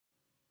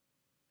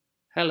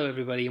Hello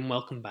everybody and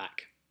welcome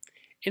back.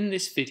 In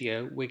this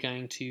video we're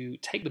going to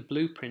take the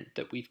blueprint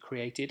that we've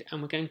created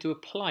and we're going to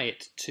apply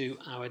it to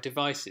our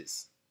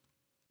devices.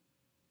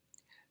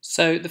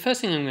 So the first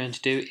thing I'm going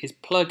to do is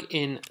plug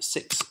in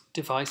 6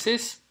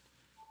 devices,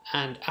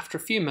 and after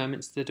a few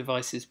moments the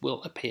devices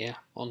will appear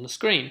on the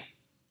screen.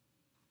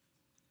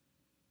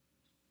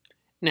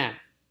 Now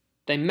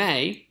they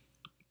may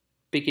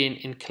begin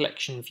in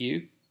collection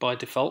view by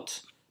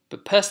default,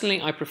 but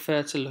personally I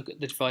prefer to look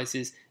at the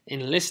devices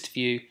in list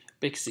view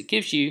because it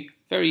gives you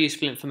very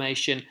useful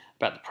information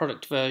about the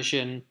product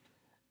version,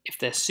 if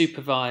they're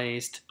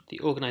supervised,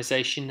 the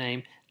organization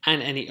name,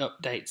 and any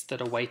updates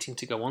that are waiting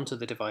to go onto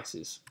the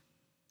devices.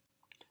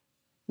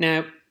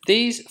 Now,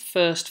 these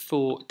first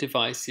 4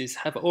 devices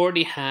have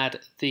already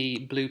had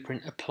the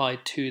blueprint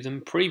applied to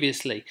them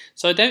previously,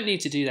 so I don't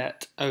need to do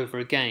that over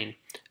again.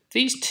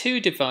 These 2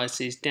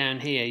 devices down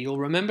here, you'll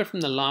remember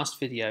from the last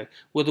video,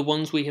 were the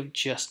ones we have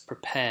just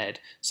prepared.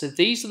 So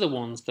these are the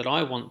ones that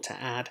I want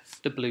to add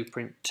the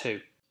blueprint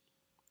to.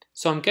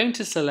 So I'm going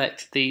to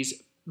select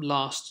these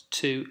last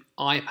 2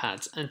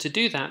 iPads, and to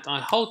do that I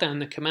hold down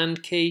the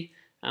command key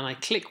and I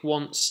click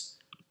once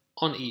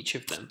on each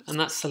of them, and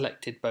that's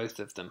selected both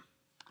of them.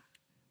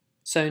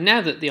 So now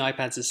that the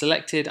iPads are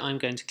selected, I'm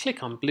going to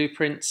click on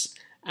blueprints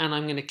and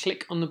I'm going to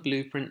click on the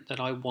blueprint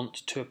that I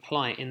want to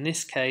apply. In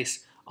this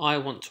case, I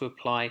want to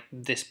apply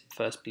this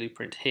first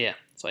blueprint here.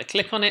 So I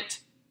click on it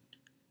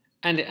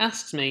and it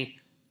asks me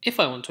if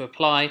I want to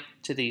apply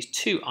to these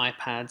 2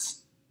 iPads,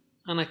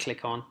 and I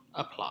click on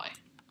apply.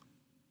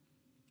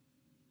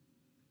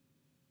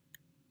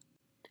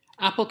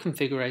 Apple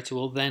Configurator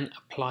will then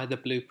apply the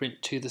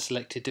blueprint to the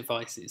selected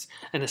devices,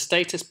 and a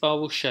status bar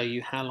will show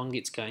you how long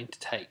it's going to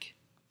take.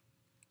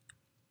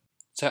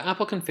 So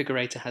Apple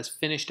Configurator has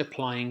finished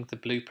applying the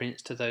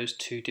blueprints to those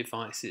 2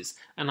 devices,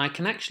 and I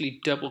can actually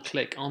double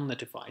click on the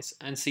device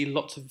and see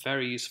lots of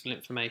very useful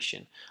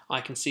information. I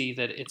can see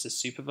that it's a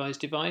supervised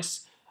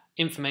device,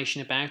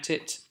 information about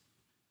it,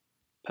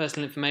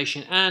 personal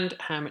information, and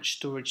how much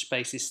storage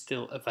space is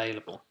still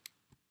available.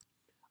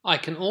 I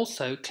can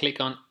also click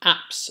on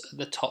apps at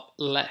the top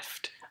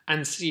left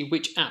and see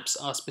which apps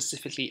are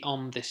specifically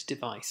on this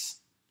device.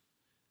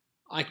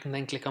 I can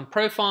then click on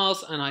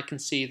profiles and I can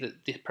see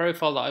that the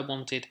profile that I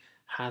wanted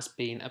has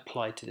been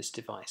applied to this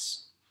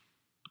device.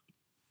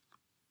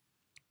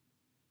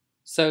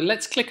 So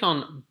let's click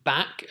on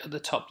back at the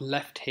top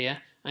left here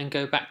and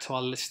go back to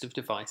our list of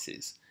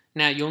devices.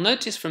 Now you'll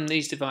notice from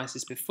these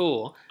devices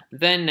before,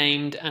 they're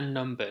named and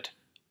numbered,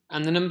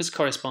 and the numbers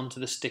correspond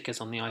to the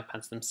stickers on the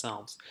iPads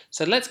themselves.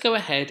 So let's go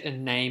ahead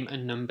and name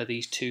and number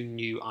these 2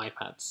 new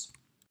iPads.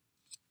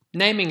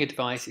 Naming a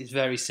device is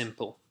very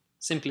simple.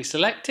 Simply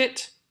select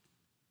it,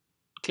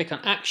 click on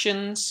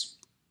Actions,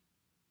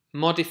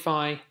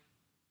 Modify,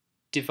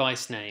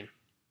 Device Name.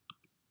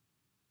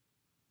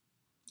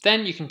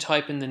 Then you can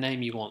type in the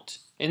name you want.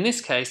 In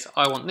this case,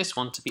 I want this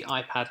one to be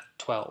iPad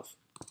 12.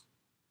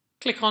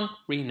 Click on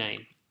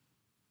Rename.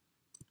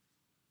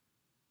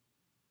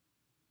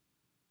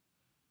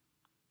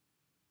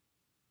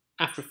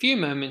 After a few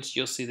moments,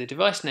 you'll see the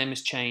device name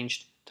has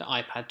changed to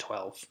iPad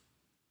 12.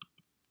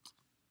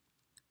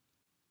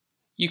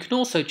 You can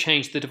also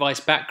change the device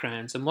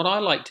backgrounds, and what I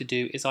like to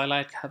do is I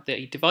like to have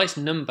the device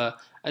number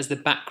as the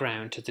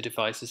background to the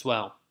device as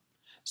well.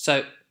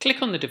 So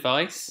click on the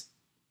device,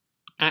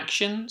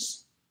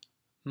 Actions,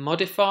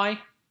 Modify,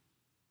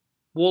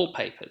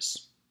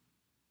 Wallpapers.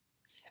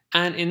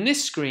 And in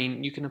this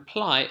screen you can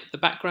apply the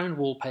background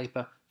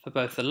wallpaper for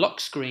both the lock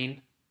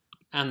screen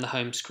and the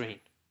home screen.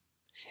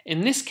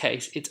 In this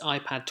case it's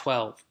iPad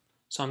 12,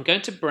 so I'm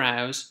going to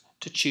browse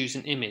to choose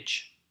an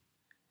image.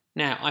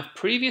 Now I've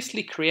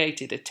previously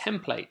created a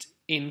template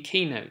in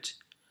Keynote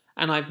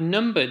and I've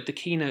numbered the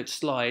Keynote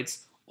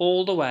slides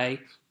all the way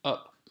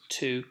up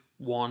to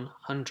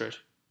 100.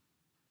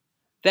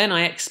 Then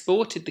I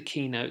exported the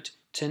Keynote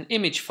to an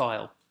image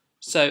file,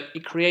 so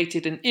it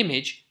created an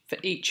image for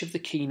each of the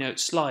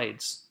Keynote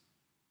slides.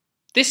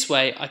 This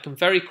way I can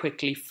very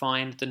quickly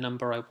find the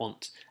number I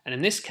want, and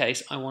in this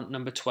case I want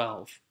number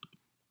 12.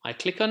 I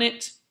click on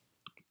it,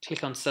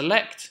 click on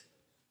Select,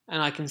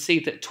 and I can see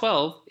that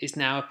 12 is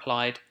now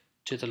applied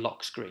to the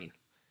lock screen.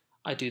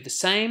 I do the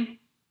same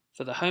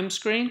for the home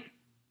screen,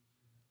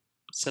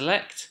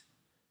 select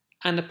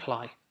and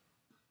apply.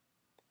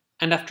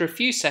 And after a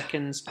few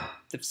seconds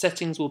the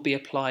settings will be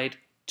applied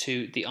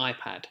to the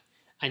iPad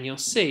and you'll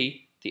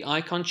see the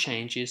icon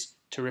changes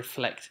to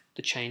reflect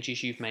the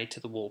changes you've made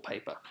to the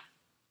wallpaper.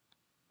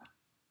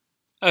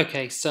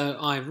 Okay, so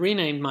I've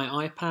renamed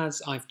my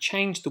iPads, I've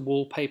changed the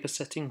wallpaper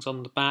settings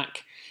on the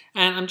back,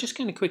 and I'm just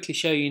going to quickly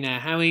show you now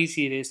how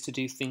easy it is to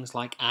do things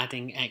like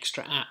adding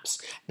extra apps.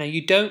 Now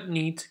you don't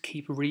need to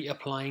keep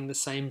reapplying the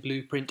same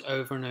blueprint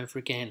over and over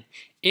again.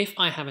 If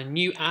I have a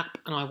new app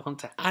and I want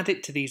to add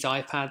it to these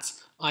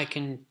iPads, I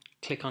can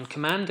click on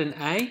Command and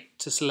A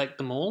to select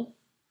them all,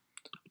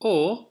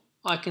 or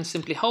I can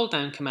simply hold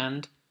down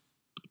Command,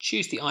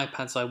 choose the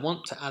iPads I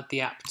want to add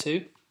the app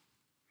to,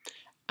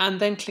 and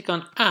then click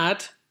on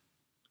Add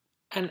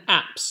and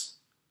Apps.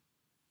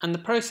 And the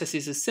process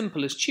is as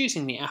simple as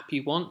choosing the app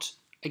you want.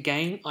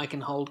 Again, I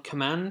can hold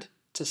Command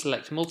to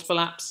select multiple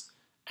apps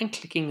and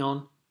clicking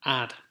on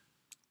Add.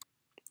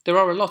 There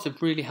are a lot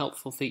of really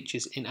helpful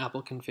features in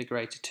Apple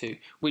Configurator 2,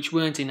 which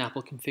weren't in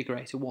Apple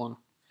Configurator 1.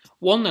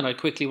 One that I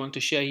quickly want to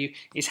show you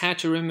is how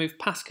to remove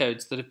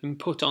passcodes that have been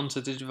put onto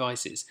the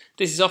devices.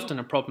 This is often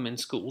a problem in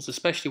schools,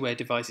 especially where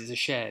devices are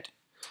shared.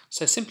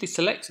 So simply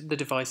select the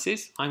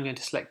devices. I'm going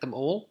to select them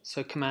all,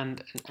 so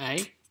Command and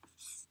A.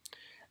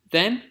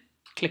 Then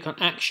click on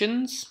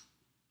Actions,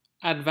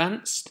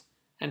 Advanced,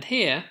 and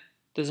here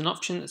there's an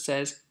option that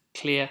says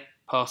Clear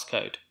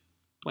Passcode.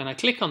 When I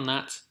click on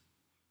that,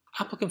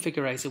 Apple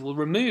Configurator will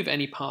remove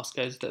any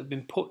passcodes that have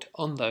been put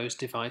on those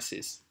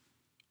devices.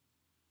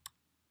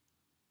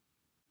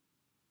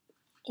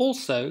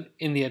 Also,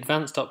 in the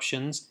advanced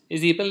options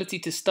is the ability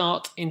to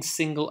start in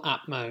single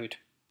app mode.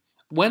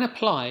 When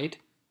applied,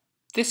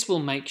 this will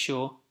make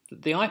sure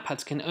that the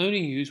iPads can only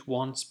use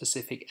one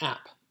specific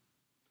app.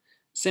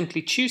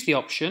 Simply choose the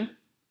option,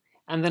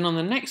 and then on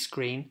the next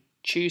screen,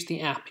 choose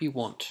the app you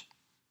want.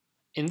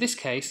 In this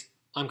case,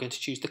 I'm going to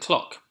choose the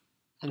clock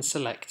and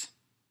select.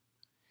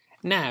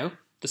 Now,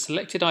 the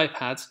selected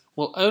iPads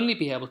will only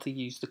be able to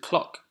use the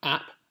clock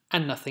app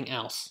and nothing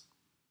else.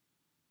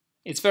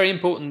 It's very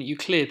important that you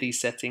clear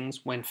these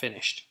settings when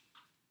finished.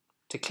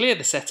 To clear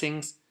the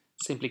settings,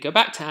 simply go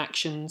back to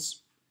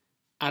Actions,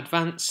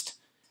 Advanced,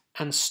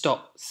 and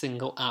stop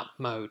single app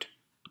mode.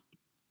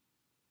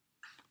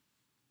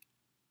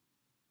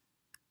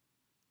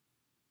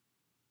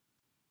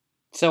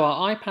 So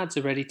our iPads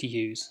are ready to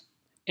use.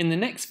 In the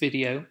next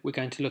video, we're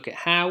going to look at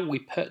how we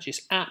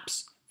purchase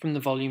apps from the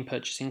volume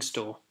purchasing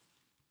store.